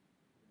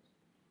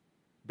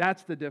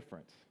 That's the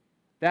difference.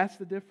 That's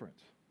the difference.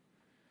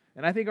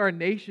 And I think our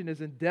nation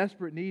is in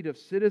desperate need of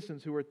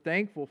citizens who are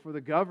thankful for the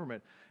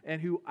government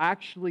and who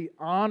actually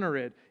honor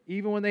it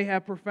even when they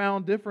have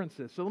profound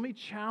differences. So let me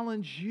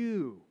challenge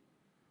you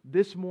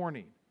this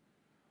morning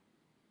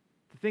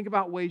to think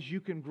about ways you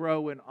can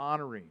grow in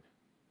honoring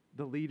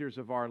the leaders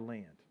of our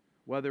land,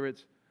 whether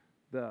it's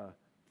the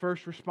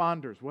first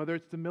responders, whether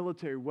it's the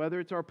military, whether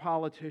it's our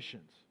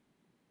politicians.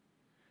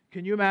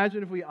 Can you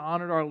imagine if we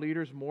honored our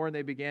leaders more and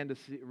they began to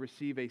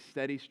receive a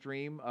steady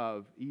stream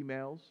of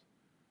emails,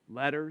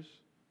 letters,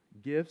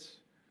 gifts,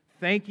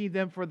 thanking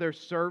them for their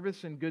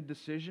service and good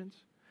decisions?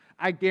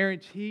 I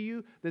guarantee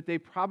you that they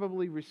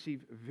probably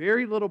receive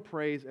very little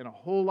praise and a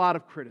whole lot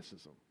of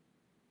criticism.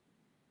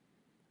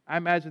 I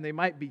imagine they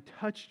might be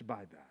touched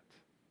by that.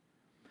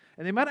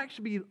 And they might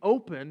actually be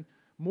open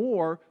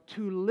more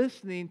to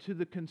listening to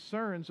the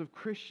concerns of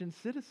Christian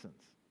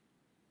citizens.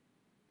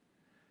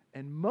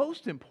 And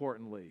most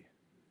importantly,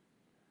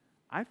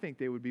 I think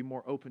they would be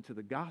more open to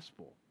the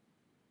gospel.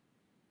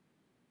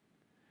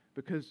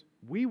 Because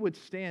we would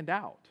stand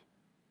out.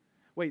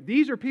 Wait,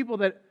 these are people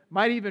that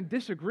might even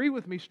disagree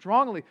with me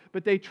strongly,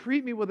 but they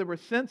treat me with a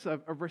sense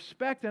of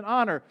respect and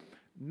honor.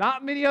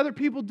 Not many other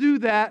people do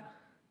that.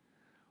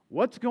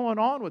 What's going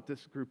on with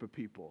this group of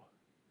people?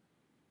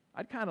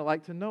 I'd kind of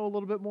like to know a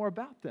little bit more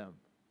about them.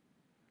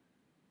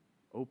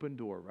 Open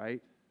door,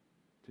 right?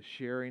 To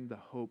sharing the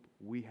hope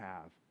we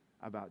have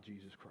about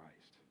Jesus Christ.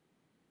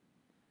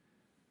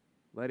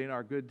 Letting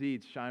our good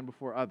deeds shine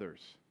before others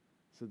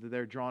so that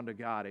they're drawn to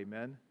God.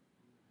 Amen?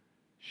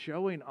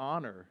 Showing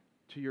honor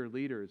to your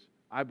leaders,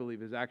 I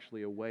believe, is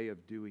actually a way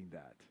of doing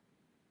that.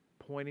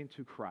 Pointing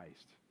to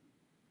Christ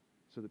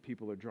so that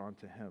people are drawn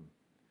to Him.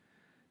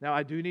 Now,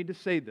 I do need to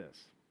say this.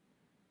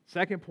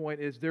 Second point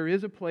is there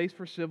is a place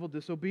for civil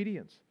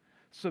disobedience.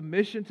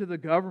 Submission to the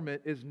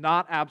government is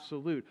not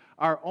absolute.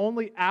 Our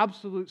only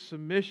absolute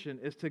submission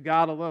is to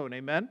God alone.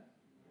 Amen?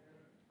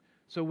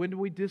 So when do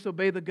we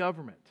disobey the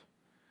government?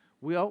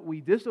 Well,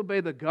 we disobey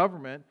the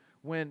government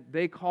when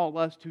they call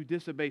us to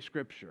disobey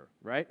Scripture,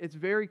 right? It's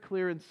very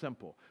clear and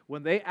simple.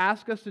 When they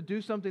ask us to do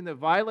something that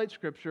violates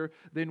Scripture,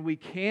 then we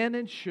can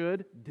and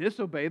should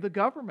disobey the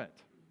government.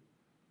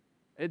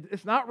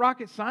 It's not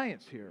rocket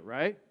science here,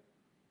 right?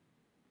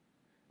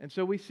 And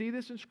so we see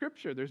this in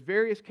Scripture. There's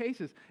various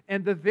cases.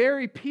 And the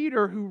very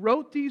Peter who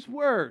wrote these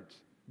words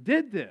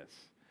did this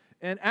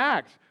in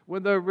Acts.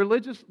 When the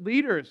religious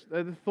leaders, the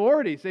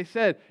authorities, they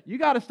said, you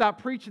got to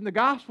stop preaching the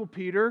gospel,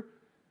 Peter.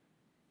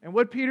 And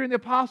what Peter and the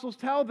apostles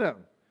tell them?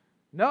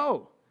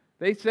 No.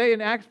 They say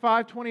in Acts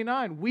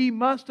 5:29, we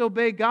must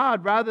obey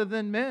God rather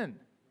than men.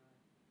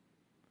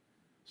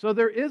 So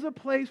there is a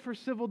place for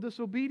civil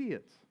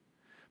disobedience.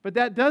 But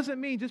that doesn't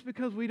mean just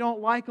because we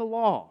don't like a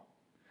law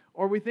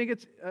or we think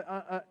it's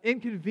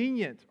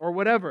inconvenient or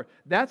whatever.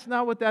 That's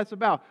not what that's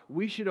about.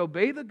 We should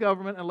obey the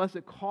government unless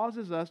it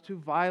causes us to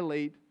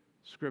violate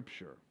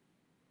Scripture.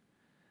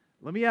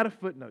 Let me add a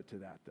footnote to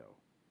that, though.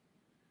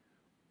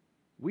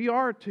 We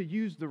are to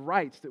use the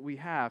rights that we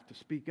have to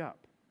speak up.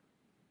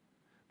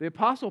 The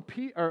Apostle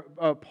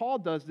Paul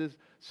does this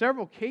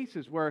several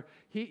cases where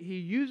he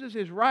uses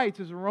his rights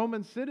as a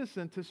Roman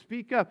citizen to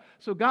speak up.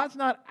 So God's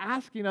not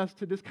asking us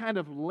to just kind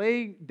of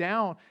lay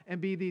down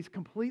and be these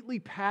completely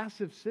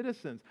passive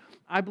citizens.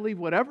 I believe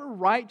whatever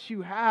rights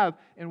you have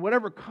in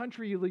whatever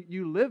country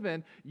you live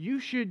in, you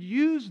should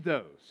use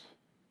those.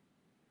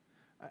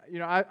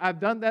 I've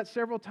done that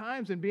several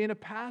times in being a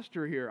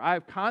pastor here.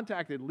 I've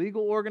contacted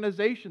legal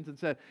organizations and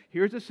said,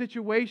 here's a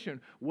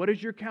situation. What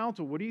is your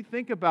counsel? What do you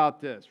think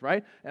about this,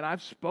 right? And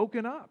I've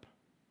spoken up.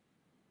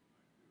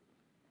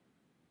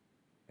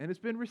 And it's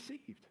been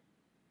received.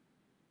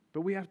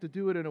 But we have to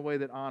do it in a way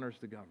that honors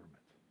the government.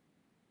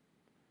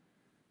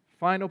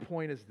 Final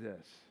point is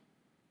this.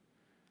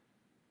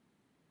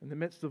 In the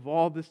midst of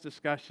all this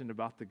discussion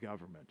about the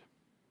government,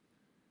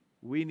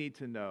 we need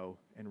to know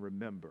and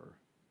remember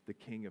the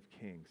King of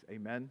Kings.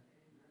 Amen?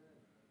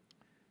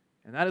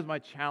 And that is my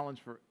challenge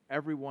for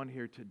everyone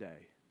here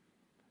today.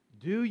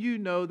 Do you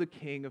know the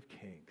King of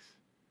Kings?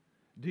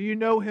 Do you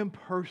know Him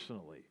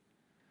personally?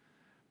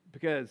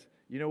 Because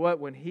you know what?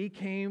 When He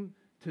came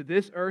to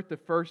this earth the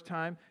first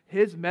time,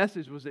 His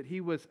message was that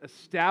He was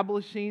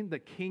establishing the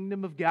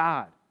kingdom of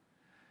God.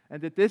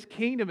 And that this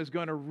kingdom is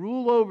going to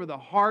rule over the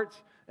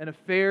hearts and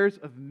affairs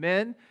of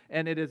men,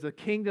 and it is a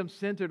kingdom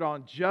centered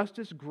on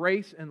justice,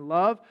 grace, and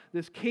love.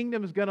 This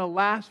kingdom is going to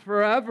last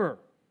forever.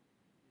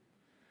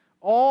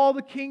 All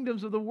the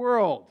kingdoms of the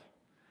world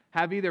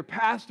have either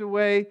passed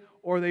away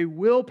or they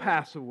will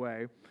pass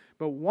away.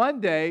 But one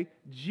day,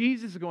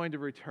 Jesus is going to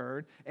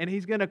return, and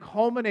He's going to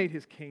culminate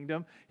His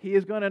kingdom. He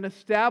is going to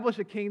establish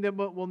a kingdom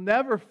that will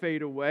never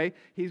fade away.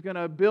 He's going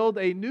to build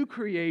a new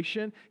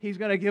creation. He's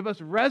going to give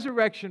us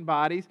resurrection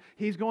bodies.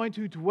 He's going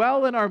to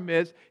dwell in our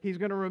midst. He's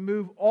going to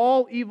remove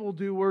all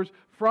evildoers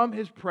from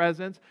His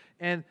presence,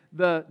 and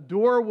the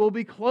door will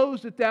be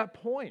closed at that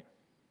point.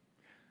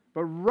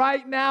 But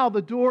right now,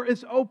 the door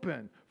is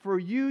open for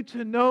you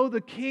to know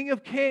the King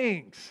of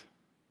Kings.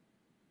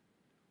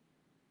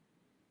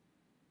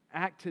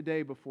 Act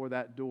today before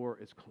that door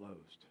is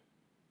closed.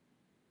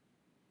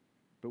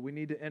 But we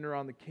need to enter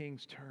on the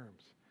King's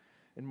terms.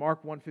 In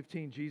Mark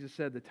 1:15, Jesus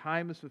said, "The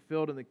time is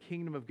fulfilled and the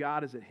kingdom of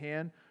God is at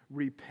hand.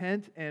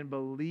 Repent and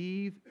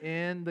believe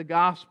in the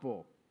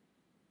gospel."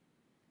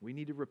 We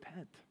need to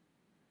repent.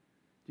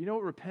 Do you know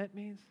what repent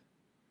means?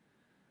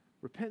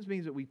 Repentance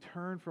means that we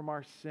turn from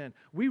our sin.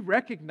 We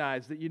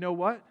recognize that, you know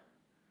what?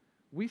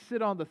 We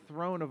sit on the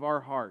throne of our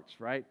hearts,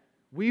 right?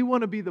 We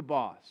want to be the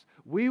boss.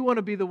 We want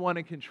to be the one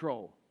in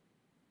control.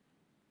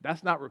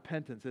 That's not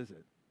repentance, is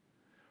it?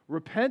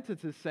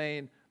 Repentance is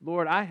saying,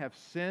 Lord, I have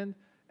sinned,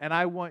 and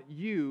I want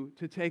you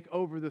to take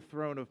over the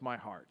throne of my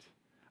heart.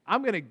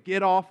 I'm going to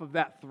get off of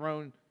that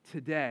throne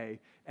today,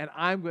 and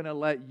I'm going to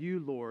let you,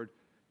 Lord,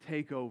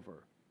 take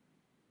over.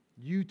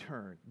 You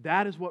turn.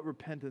 That is what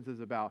repentance is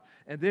about.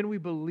 And then we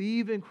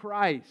believe in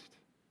Christ.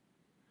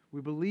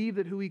 We believe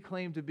that who He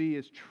claimed to be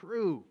is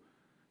true,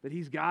 that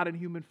He's God in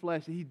human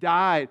flesh, that He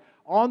died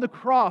on the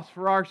cross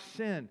for our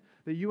sin,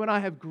 that you and I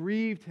have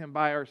grieved Him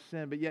by our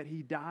sin, but yet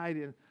He died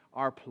in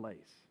our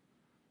place.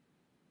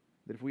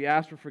 That if we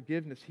ask for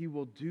forgiveness, He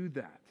will do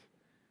that.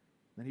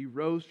 And He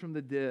rose from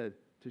the dead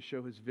to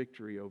show His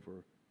victory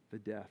over the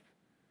death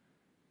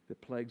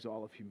that plagues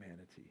all of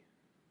humanity.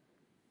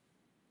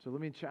 So let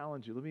me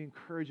challenge you, let me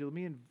encourage you, let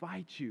me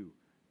invite you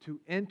to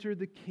enter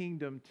the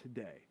kingdom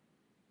today.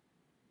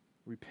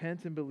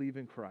 Repent and believe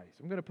in Christ.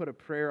 I'm going to put a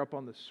prayer up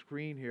on the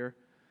screen here.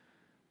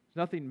 There's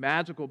nothing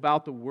magical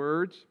about the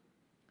words,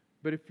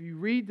 but if you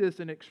read this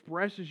and it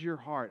expresses your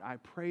heart, I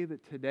pray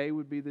that today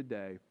would be the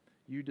day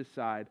you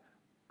decide,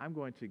 I'm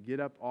going to get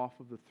up off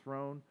of the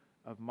throne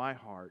of my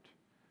heart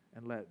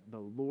and let the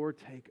Lord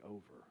take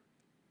over.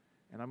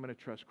 And I'm going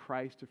to trust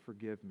Christ to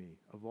forgive me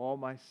of all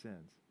my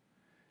sins.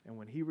 And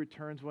when He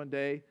returns one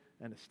day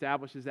and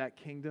establishes that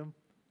kingdom,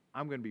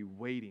 I'm going to be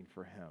waiting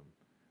for Him,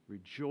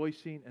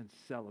 rejoicing and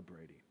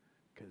celebrating,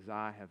 because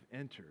I have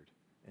entered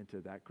into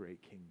that great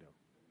kingdom.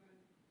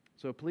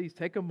 So please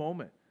take a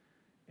moment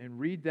and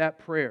read that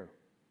prayer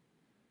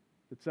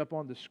that's up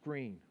on the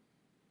screen.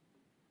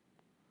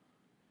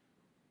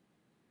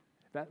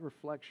 If that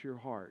reflects your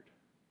heart,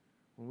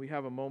 when we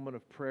have a moment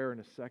of prayer in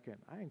a second,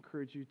 I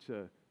encourage you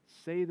to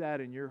say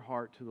that in your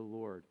heart to the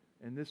Lord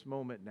in this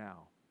moment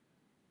now,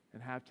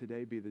 and have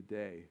today be the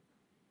day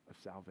of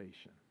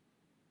salvation.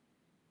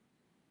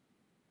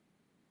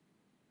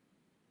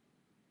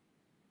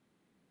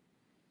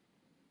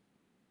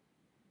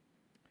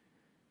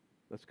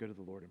 Let's go to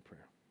the Lord in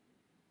prayer.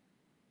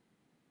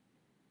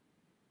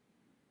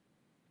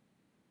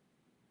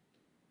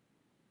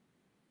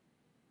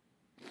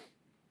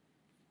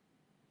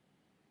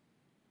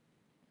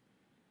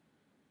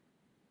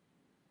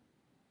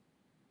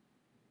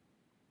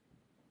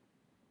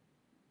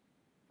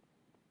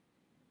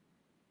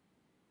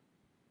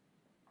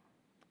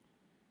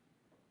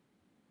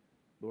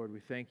 Lord,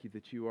 we thank you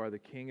that you are the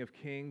King of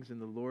Kings and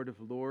the Lord of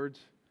Lords.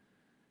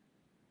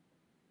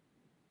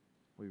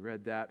 We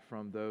read that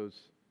from those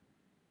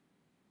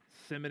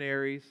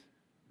seminaries.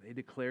 They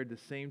declared the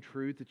same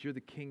truth, that you're the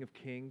King of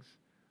Kings.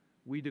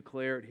 We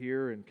declare it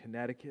here in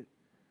Connecticut.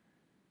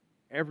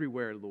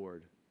 Everywhere,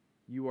 Lord,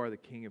 you are the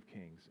King of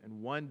Kings.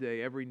 And one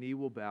day every knee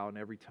will bow and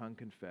every tongue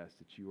confess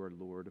that you are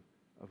Lord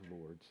of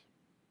Lords.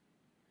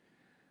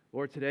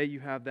 Lord, today you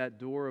have that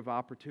door of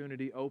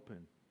opportunity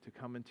open to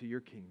come into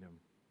your kingdom.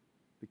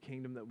 The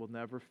kingdom that will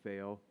never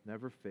fail,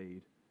 never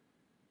fade.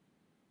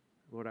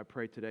 Lord, I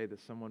pray today that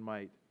someone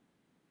might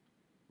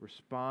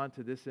respond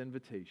to this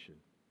invitation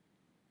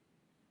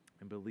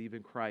and believe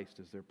in Christ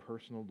as their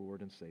personal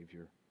Lord and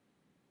Savior.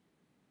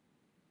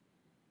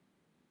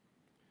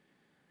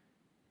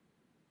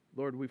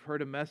 Lord, we've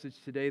heard a message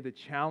today that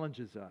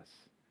challenges us.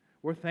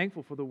 We're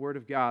thankful for the Word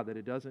of God, that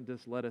it doesn't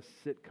just let us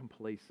sit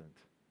complacent.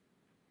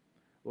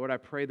 Lord, I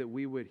pray that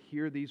we would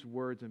hear these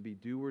words and be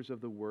doers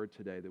of the Word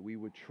today, that we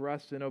would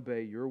trust and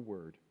obey your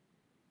Word.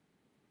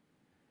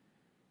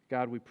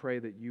 God, we pray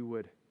that you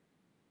would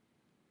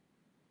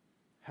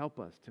help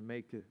us to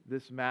make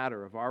this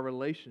matter of our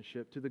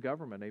relationship to the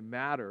government a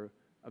matter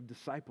of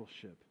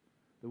discipleship,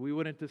 that we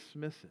wouldn't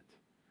dismiss it,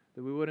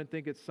 that we wouldn't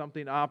think it's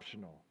something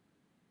optional.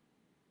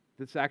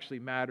 This actually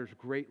matters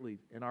greatly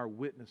in our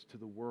witness to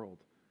the world.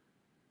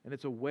 And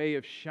it's a way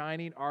of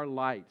shining our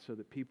light so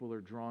that people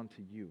are drawn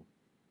to you.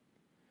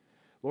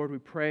 Lord, we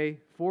pray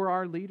for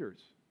our leaders.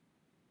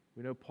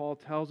 We know Paul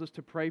tells us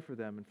to pray for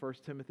them in 1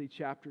 Timothy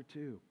chapter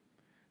 2,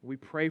 We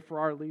pray for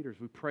our leaders.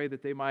 We pray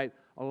that they might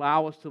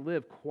allow us to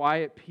live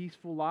quiet,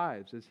 peaceful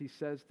lives, as he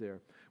says there.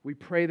 We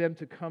pray them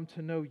to come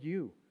to know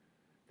you,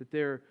 that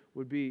there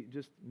would be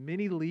just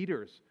many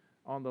leaders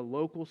on the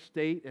local,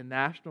 state, and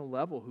national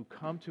level who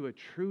come to a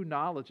true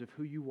knowledge of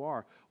who you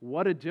are.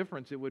 What a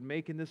difference it would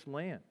make in this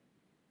land.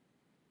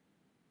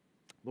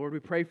 Lord, we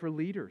pray for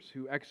leaders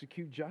who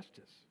execute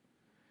justice.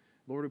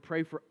 Lord, we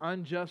pray for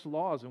unjust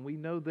laws, and we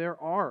know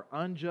there are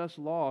unjust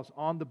laws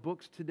on the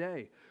books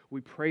today.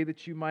 We pray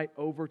that you might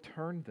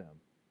overturn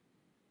them.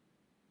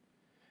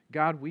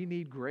 God, we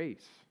need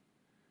grace.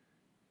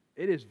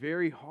 It is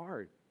very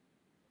hard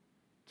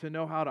to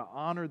know how to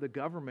honor the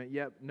government,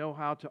 yet know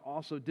how to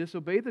also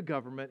disobey the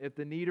government if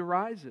the need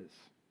arises.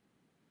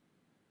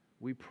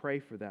 We pray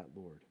for that,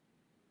 Lord.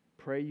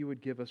 Pray you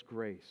would give us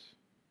grace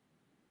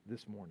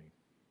this morning.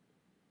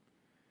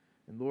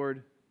 And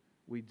Lord,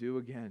 we do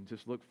again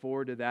just look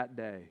forward to that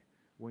day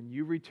when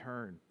you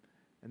return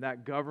and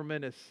that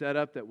government is set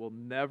up that will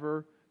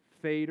never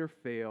fade or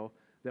fail,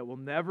 that will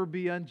never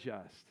be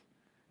unjust,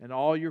 and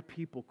all your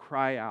people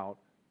cry out,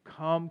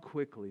 "Come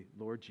quickly,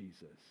 Lord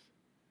Jesus."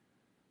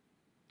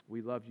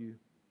 We love you.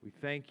 We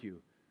thank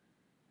you.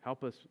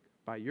 Help us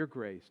by your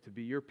grace to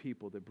be your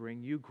people that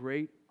bring you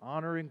great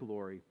honor and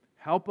glory.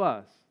 Help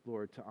us,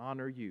 Lord, to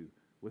honor you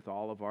with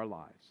all of our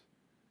lives.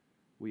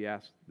 We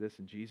ask this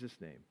in Jesus'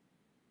 name.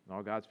 And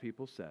all God's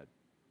people said,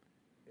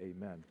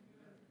 amen.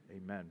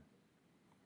 Amen.